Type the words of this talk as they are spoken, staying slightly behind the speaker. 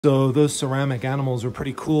So those ceramic animals were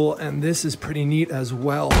pretty cool, and this is pretty neat as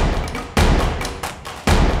well.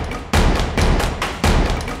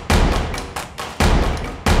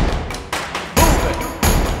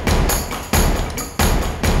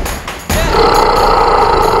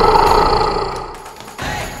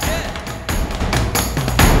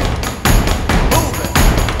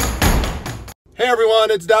 Hey everyone,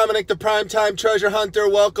 it's Dominic, the Primetime Treasure Hunter.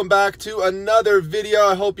 Welcome back to another video.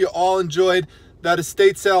 I hope you all enjoyed that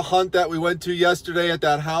estate sale hunt that we went to yesterday at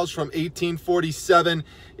that house from 1847.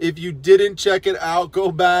 If you didn't check it out,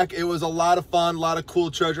 go back. It was a lot of fun, a lot of cool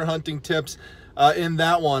treasure hunting tips in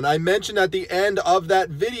that one. I mentioned at the end of that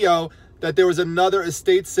video that there was another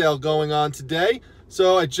estate sale going on today.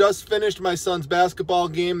 So I just finished my son's basketball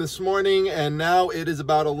game this morning, and now it is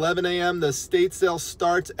about 11 a.m. The estate sale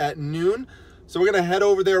starts at noon. So we're gonna head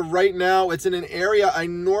over there right now. It's in an area I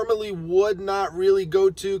normally would not really go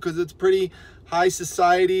to because it's pretty high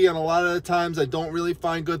society, and a lot of the times I don't really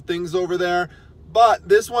find good things over there. But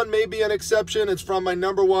this one may be an exception. It's from my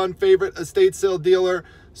 #1 favorite estate sale dealer.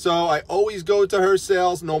 So I always go to her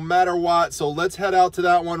sales no matter what. So let's head out to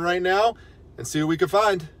that one right now and see what we can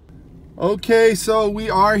find. Okay, so we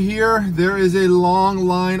are here. There is a long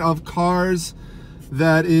line of cars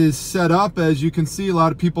that is set up. As you can see, a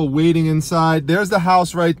lot of people waiting inside. There's the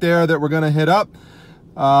house right there that we're gonna hit up.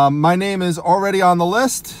 My name is already on the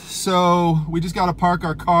list, so we just got to park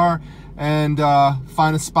our car and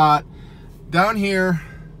find a spot down here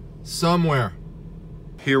somewhere.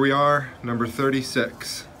 Here we are, number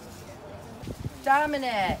 36.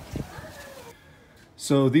 Dominic.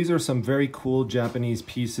 So these are some very cool Japanese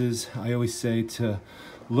pieces. I always say to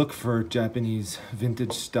look for Japanese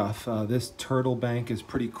vintage stuff. This turtle bank is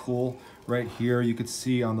pretty cool. Right here you could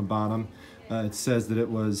see on the bottom it says that it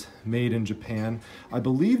was made in Japan. I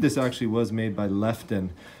believe this actually was made by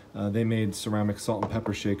Lefton. They made ceramic salt and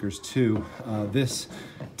pepper shakers too. This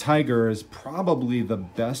tiger is probably the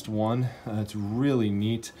best one. It's really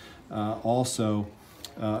neat. Also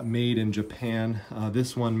made in Japan.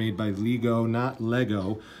 This one made by Lego, not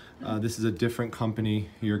Lego. This is a different company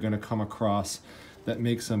you're gonna come across that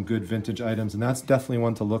makes some good vintage items, and that's definitely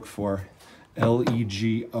one to look for.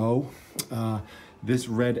 LEGO. This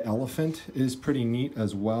red elephant is pretty neat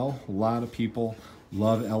as well. A lot of people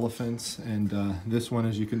love elephants, and this one,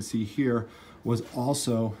 as you can see here, was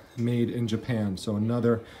also made in Japan. So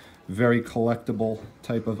another very collectible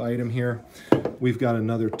type of item here. We've got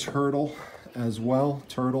another turtle as well.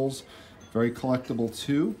 Turtles, very collectible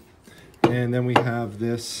too. And then we have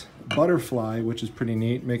this butterfly, which is pretty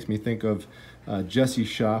neat. Makes me think of Jessie's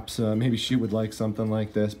shops. Maybe she would like something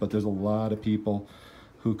like this, but there's a lot of people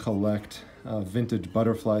who collect vintage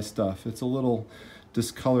butterfly stuff. It's a little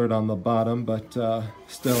discolored on the bottom, but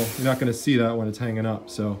still, you're not going to see that when it's hanging up.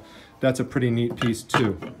 So that's a pretty neat piece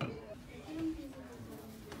too.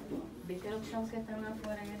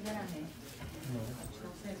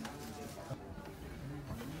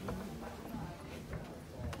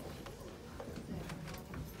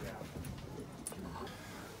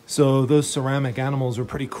 So those ceramic animals were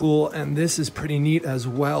pretty cool, and this is pretty neat as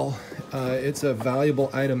well. It's a valuable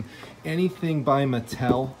item. Anything by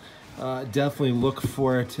Mattel, definitely look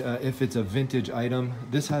for it if it's a vintage item.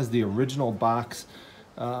 This has the original box.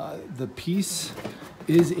 The piece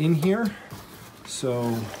is in here,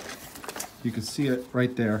 so you can see it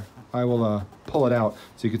right there. I will pull it out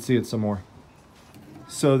so you can see it some more.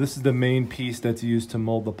 So this is the main piece that's used to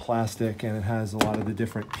mold the plastic, and it has a lot of the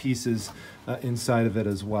different pieces inside of it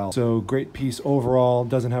as well. So great piece overall.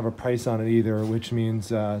 Doesn't have a price on it either, which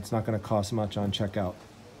means it's not going to cost much on checkout.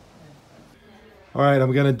 All right,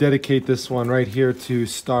 I'm going to dedicate this one right here to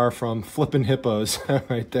Star from Flippin' Hippos.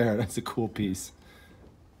 Right there, that's a cool piece.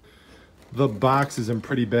 The box is in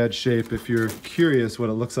pretty bad shape. If you're curious what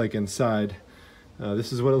it looks like inside,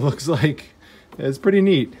 this is what it looks like. It's pretty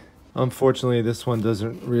neat. Unfortunately, this one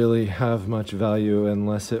doesn't really have much value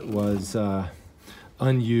unless it was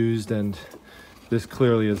unused, and this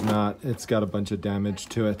clearly is not. It's got a bunch of damage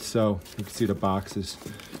to it, so you can see the box is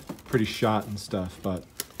pretty shot and stuff. But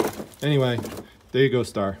anyway, there you go,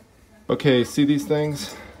 Star. Okay, see these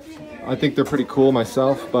things? I think they're pretty cool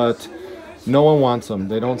myself, but no one wants them.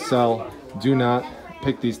 They don't sell. Do not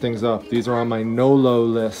pick these things up. These are on my no-low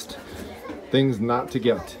list. Things not to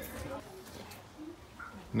get.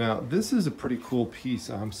 Now, this is a pretty cool piece.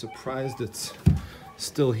 I'm surprised it's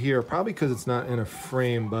still here, probably because it's not in a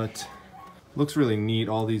frame, but looks really neat.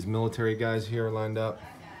 All these military guys here lined up.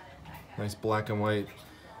 Nice black and white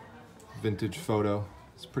vintage photo.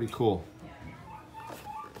 It's pretty cool.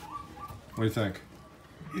 What do you think?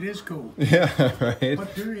 It is cool. Yeah, right?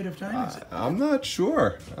 What period of time is it? I'm not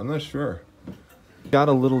sure. I'm not sure. Got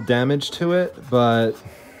a little damage to it, but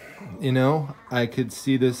you know, I could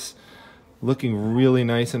see this looking really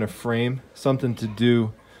nice in a frame. Something to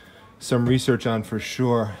do some research on for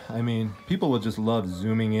sure. I mean, people will just love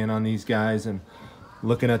zooming in on these guys and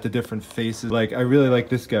looking at the different faces. Like, I really like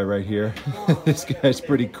this guy right here. This guy's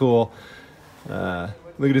pretty cool.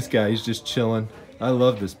 Look at this guy, he's just chilling. I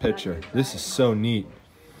love this picture. This is so neat.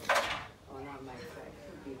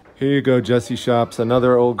 Here you go, Jesse Shops.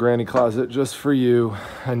 Another old granny closet just for you.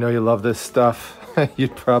 I know you love this stuff.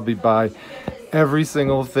 You'd probably buy every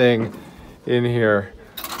single thing in here,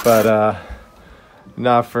 but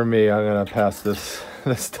not for me. I'm gonna pass this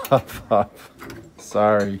stuff up.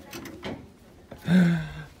 Sorry.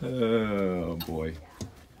 Oh boy.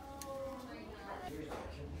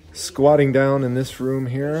 Squatting down in this room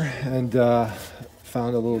here, and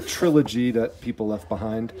found a little trilogy that people left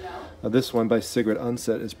behind. This one by Sigrid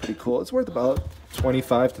Undset is pretty cool. It's worth about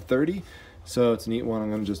 25 to 30, so it's a neat one. I'm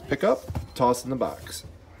gonna just pick up, toss in the box.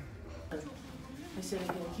 I said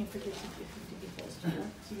again, I can't forget you 50 people.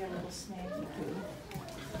 So you got a little snack.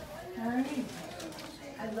 All right.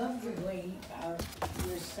 I love the way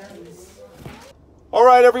your sons. All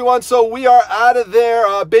right, everyone, so we are out of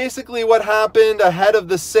there. Basically what happened ahead of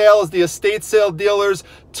the sale is the estate sale dealers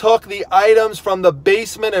took the items from the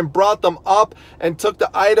basement and brought them up, and took the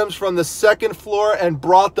items from the second floor and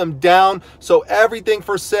brought them down. So everything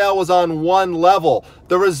for sale was on one level.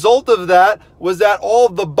 The result of that was that all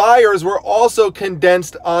of the buyers were also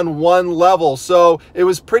condensed on one level. So it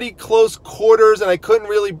was pretty close quarters, and I couldn't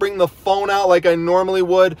really bring the phone out like I normally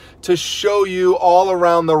would to show you all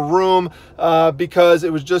around the room because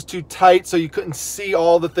it was just too tight, so you couldn't see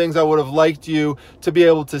all the things I would have liked you to be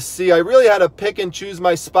able to see. I really had to pick and choose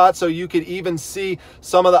my spot so you could even see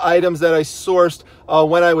some of the items that I sourced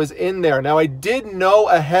when I was in there. Now, I did know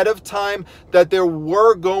ahead of time that there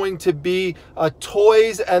were going to be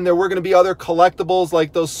toys, and there were going to be other collectibles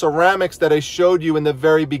like those ceramics that I showed you in the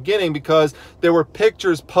very beginning, because there were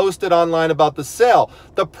pictures posted online about the sale.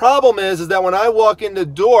 The problem is that when I walk in the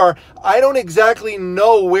door, I don't exactly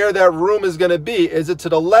know where that room is going to be. Is it to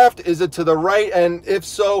the left? Is it to the right? And if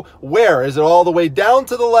so, where? Is it all the way down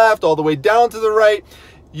to the left, all the way down to the right?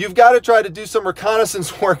 You've got to try to do some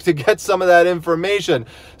reconnaissance work to get some of that information.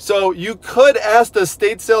 So you could ask the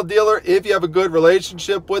estate sale dealer if you have a good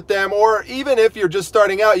relationship with them, or even if you're just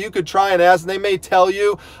starting out, you could try and ask and they may tell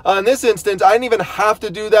you. In this instance, I didn't even have to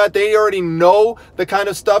do that. They already know the kind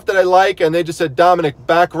of stuff that I like, and they just said, Dominic,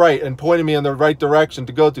 back right, and pointed me in the right direction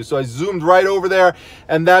to go to. So I zoomed right over there,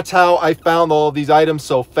 and that's how I found all of these items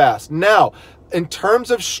so fast. Now, in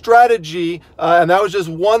terms of strategy, and that was just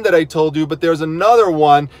one that I told you, but there's another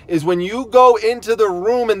one, is when you go into the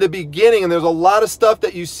room in the beginning and there's a lot of stuff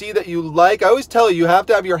that you see that you like, I always tell you, you have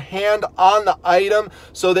to have your hand on the item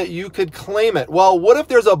so that you could claim it. Well, what if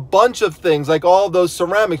there's a bunch of things, like all of those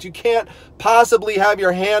ceramics? You can't possibly have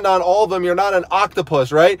your hand on all of them. You're not an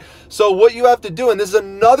octopus, right? So what you have to do, and this is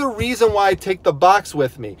another reason why I take the box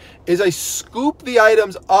with me, is I scoop the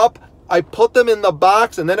items up, I put them in the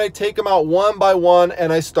box, and then I take them out one by one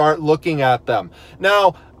and I start looking at them.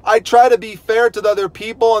 Now, I try to be fair to the other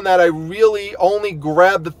people in that I really only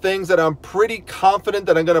grab the things that I'm pretty confident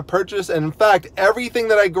that I'm going to purchase. And in fact, everything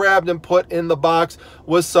that I grabbed and put in the box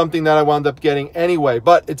was something that I wound up getting anyway.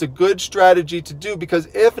 But it's a good strategy to do, because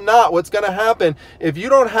if not, what's going to happen if you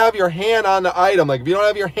don't have your hand on the item, like if you don't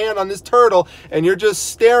have your hand on this turtle and you're just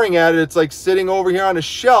staring at it, it's like sitting over here on a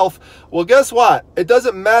shelf. Well, guess what? It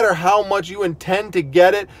doesn't matter how much you intend to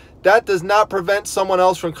get it. That does not prevent someone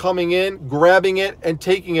else from coming in, grabbing it, and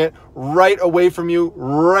taking it right away from you,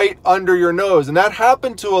 right under your nose. And that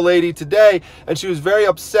happened to a lady today, and she was very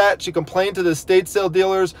upset. She complained to the estate sale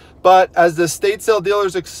dealers, but as the estate sale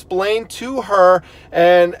dealers explained to her,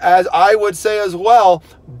 and as I would say as well,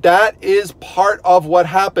 that is part of what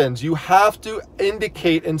happens. You have to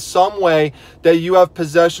indicate in some way that you have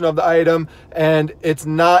possession of the item, and it's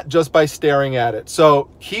not just by staring at it. So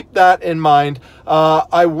keep that in mind.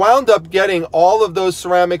 I wound up getting all of those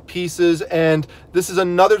ceramic pieces, and this is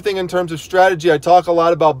another thing in terms of strategy. I talk a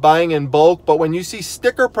lot about buying in bulk, but when you see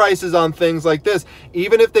sticker prices on things like this,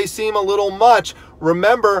 even if they seem a little much,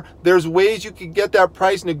 remember, there's ways you can get that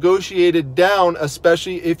price negotiated down,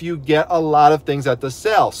 especially if you get a lot of things at the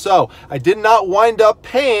sale. So I did not wind up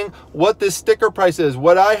paying what this sticker price is.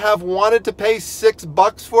 Would I have wanted to pay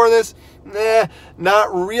 $6 for this?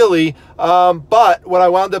 not really. But what I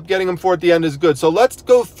wound up getting them for at the end is good. So let's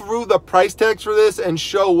go through the price tags for this and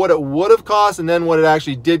show what it would have cost and then what it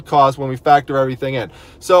actually did cost when we factor everything in.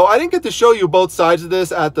 So I didn't get to show you both sides of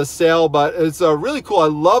this at the sale, but it's really cool. I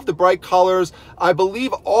love the bright colors. I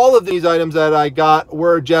believe all of these items that I got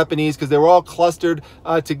were Japanese because they were all clustered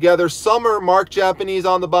together. Some are marked Japanese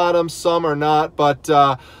on the bottom, some are not, but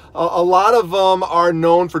a lot of them are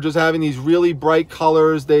known for just having these really bright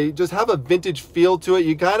colors. They just have a vintage feel to it.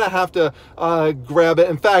 You kind of have to grab it.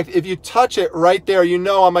 In fact, if you touch it right there, you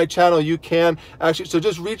know on my channel you can actually, so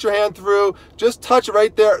just reach your hand through, just touch it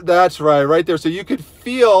right there. That's right there. So you could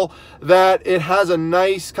feel that it has a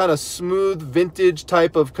nice kind of smooth vintage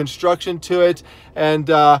type of construction to it. And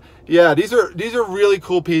yeah, these are really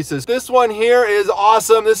cool pieces. This one here is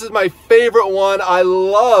awesome. This is my favorite one. I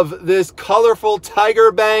love this colorful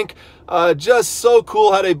tiger bank. Just so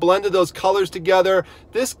cool how they blended those colors together.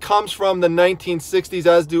 This comes from the 1960s,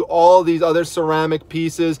 as do all these other ceramic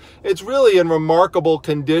pieces. It's really in remarkable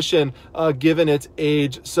condition given its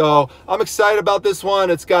age. So I'm excited about this one.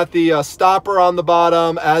 It's got the stopper on the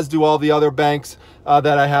bottom, as do all the other banks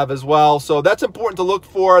that I have as well. So that's important to look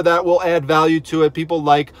for. That will add value to it. People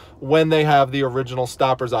like when they have the original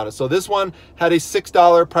stoppers on it. So this one had a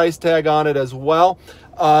 $6 price tag on it as well.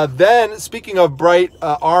 Then, speaking of bright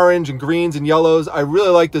orange and greens and yellows, I really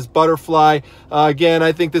like this butterfly. Again,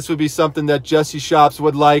 I think this would be something that Jessie Shops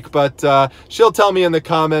would like, but she'll tell me in the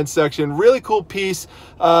comments section. Really cool piece.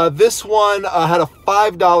 This one had a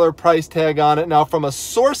 $5 price tag on it. Now, from a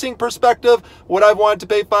sourcing perspective, would I want to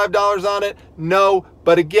pay $5 on it? No.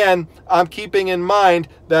 But again, I'm keeping in mind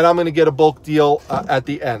that I'm going to get a bulk deal at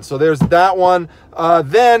the end. So there's that one.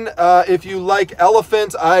 Then, if you like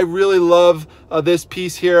elephants, I really love this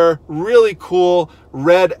piece here. Really cool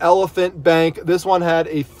red elephant bank. This one had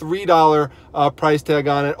a $3 price tag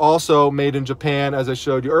on it. Also made in Japan, as I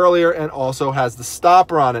showed you earlier, and also has the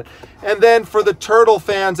stopper on it. And then for the turtle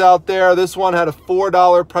fans out there, this one had a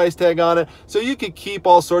 $4 price tag on it. So you could keep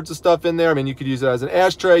all sorts of stuff in there. I mean, you could use it as an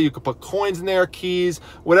ashtray. You could put coins in there, keys,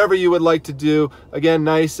 whatever you would like to do. Again,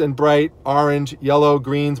 nice and bright, orange, yellow,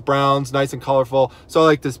 greens, browns, nice and colorful. So I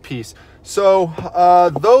like this piece. So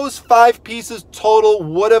those 5 pieces total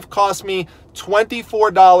would have cost me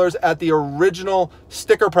 $24 at the original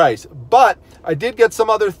sticker price, but I did get some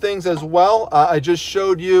other things as well. I just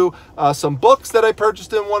showed you some books that I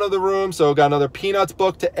purchased in one of the rooms. So I got another Peanuts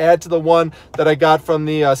book to add to the one that I got from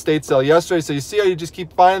the estate sale yesterday. So you see how you just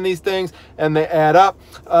keep finding these things and they add up.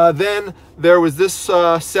 Then there was this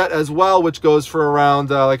set as well, which goes for around,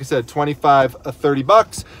 like I said, 25, 30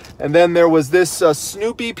 bucks. And then there was this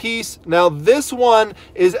Snoopy piece. Now this one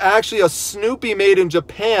is actually a Snoopy made in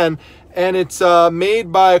Japan, and it's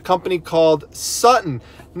made by a company called Sutton.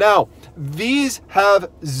 Now, these have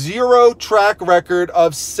 0 track record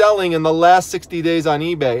of selling in the last 60 days on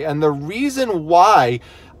eBay. And the reason why,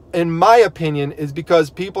 in my opinion, is because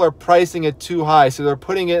people are pricing it too high. So they're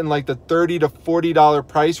putting it in like the $30 to $40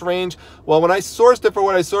 price range. Well, when I sourced it for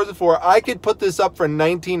what I sourced it for, I could put this up for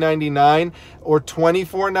 $19.99 or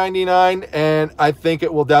 $24.99, and I think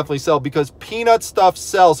it will definitely sell because Peanut stuff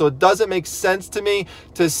sells. So it doesn't make sense to me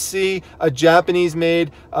to see a Japanese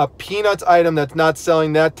made Peanuts item that's not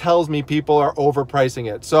selling. That tells me people are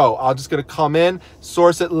overpricing it. So I'm just going to come in,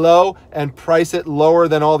 source it low, and price it lower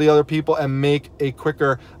than all the other people and make a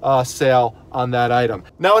quicker sale on that item.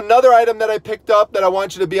 Now, another item that I picked up that I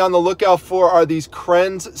want you to be on the lookout for are these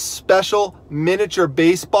Krenz Special Miniature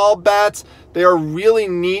Baseball Bats. They are really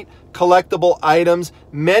neat collectible items.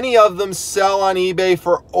 Many of them sell on eBay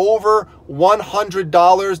for over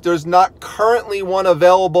 $100. There's not currently one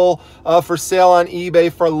available for sale on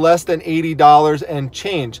eBay for less than $80 and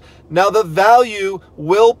change. Now, the value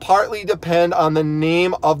will partly depend on the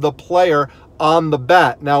name of the player on the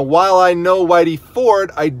bat. Now, while I know Whitey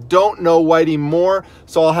Ford, I don't know Whitey Moore,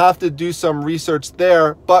 so I'll have to do some research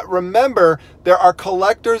there. But remember, there are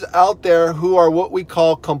collectors out there who are what we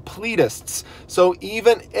call completists. So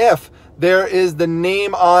even if there is the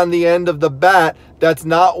name on the end of the bat that's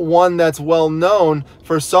not one that's well known,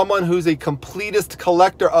 for someone who's a completist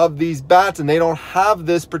collector of these bats and they don't have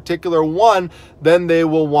this particular one, then they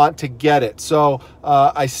will want to get it. So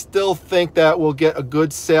I still think that we'll get a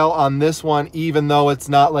good sale on this one, even though it's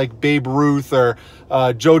not like Babe Ruth or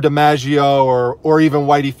Joe DiMaggio or even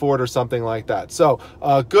Whitey Ford or something like that. So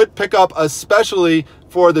good pickup, especially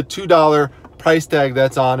for the $2 price tag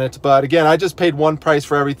that's on it. But again, I just paid one price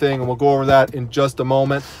for everything, and we'll go over that in just a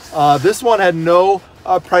moment. This one had no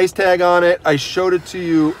price tag on it. I showed it to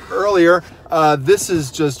you earlier. This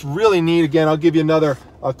is just really neat. Again, I'll give you another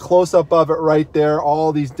close-up of it right there.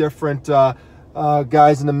 All these different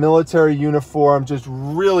guys in the military uniform, just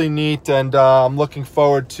really neat, and I'm looking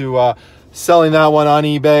forward to selling that one on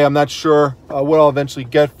eBay. I'm not sure what I'll eventually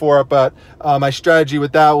get for it, but my strategy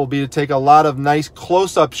with that will be to take a lot of nice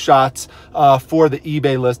close-up shots for the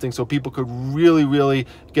eBay listing, so people could really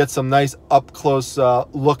get some nice up-close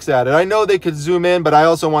looks at it. I know they could zoom in, but I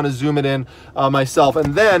also want to zoom it in myself.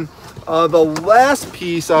 And then the last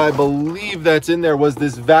piece I believe that's in there was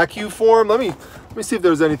this vacuum form. Let me see if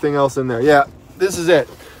there's anything else in there. Yeah, this is it.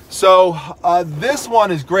 So this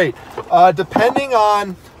one is great. Depending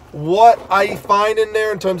on what I find in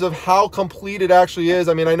there in terms of how complete it actually is.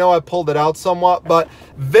 I mean, I know I pulled it out somewhat, but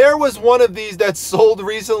there was one of these that sold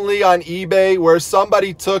recently on eBay where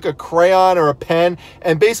somebody took a crayon or a pen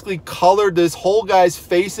and basically colored this whole guy's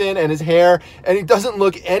face in and his hair, and he doesn't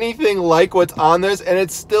look anything like what's on this, and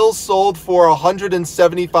it's still sold for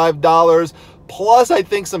 $175 plus I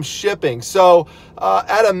think some shipping. So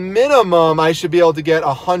at a minimum, I should be able to get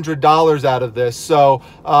 $100 out of this. So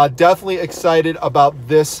definitely excited about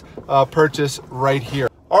this purchase right here.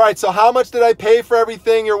 All right, so how much did I pay for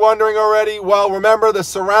everything? You're wondering already. Well, remember, the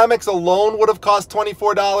ceramics alone would have cost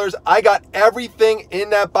 $24. I got everything in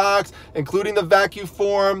that box, including the vacuum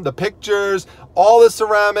form, the pictures, all the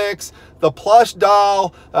ceramics, the plush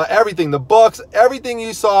doll, everything, the books, everything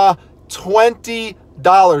you saw, $20.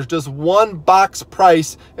 Just one box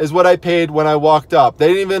price is what I paid when I walked up. They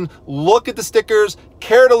didn't even look at the stickers,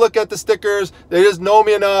 care to look at the stickers. They just know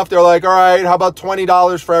me enough. They're like, all right, how about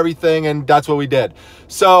 $20 for everything? And that's what we did.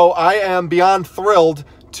 So I am beyond thrilled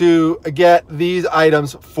to get these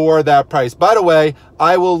items for that price. By the way,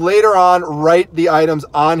 I will later on write the items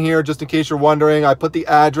on here just in case you're wondering. I put the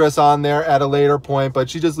address on there at a later point, but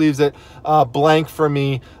she just leaves it blank for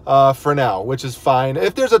me for now, which is fine.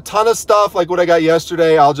 If there's a ton of stuff like what I got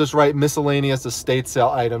yesterday, I'll just write miscellaneous estate sale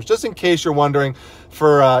items, just in case you're wondering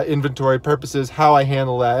for inventory purposes how I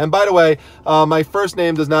handle that. And by the way, my first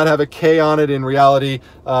name does not have a K on it in reality,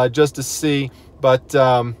 just a C, but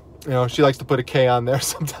you know, she likes to put a K on there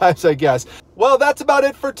sometimes, I guess. Well, that's about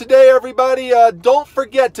it for today, everybody. Don't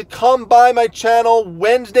forget to come by my channel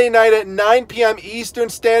Wednesday night at 9 p.m. Eastern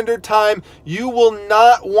Standard Time. You will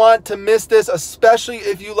not want to miss this, especially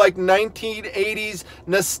if you like 1980s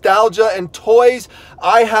nostalgia and toys.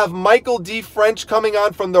 I have Michael D. French coming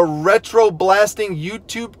on from the Retro Blasting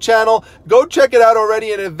YouTube channel. Go check it out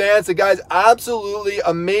already in advance. The guy's absolutely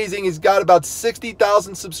amazing. He's got about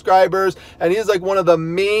 60,000 subscribers, and he's like one of the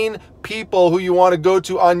main people who you want to go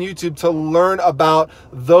to on YouTube to learn about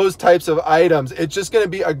those types of items. It's just going to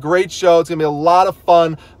be a great show. It's going to be a lot of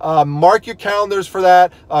fun. Mark your calendars for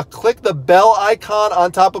that. Click the bell icon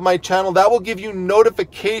on top of my channel. That will give you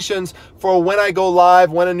notifications for when I go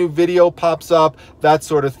live, when a new video pops up, that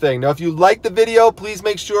sort of thing. Now, if you like the video, please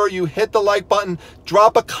make sure you hit the like button.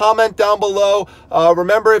 Drop a comment down below.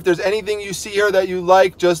 Remember, if there's anything you see here that you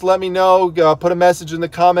like, just let me know. Put a message in the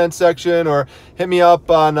comment section or hit me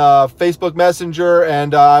up on Facebook Messenger,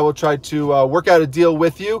 and I will try to work out a deal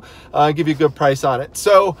with you and give you a good price on it.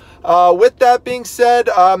 So with that being said,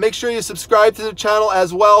 make sure you subscribe to the channel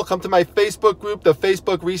as well. Come to my Facebook group, the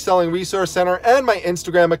Facebook Reselling Resource Center, and my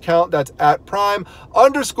Instagram account. That's at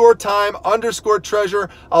prime_time_treasure.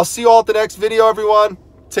 I'll see you all at the next video, everyone.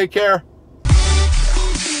 Take care.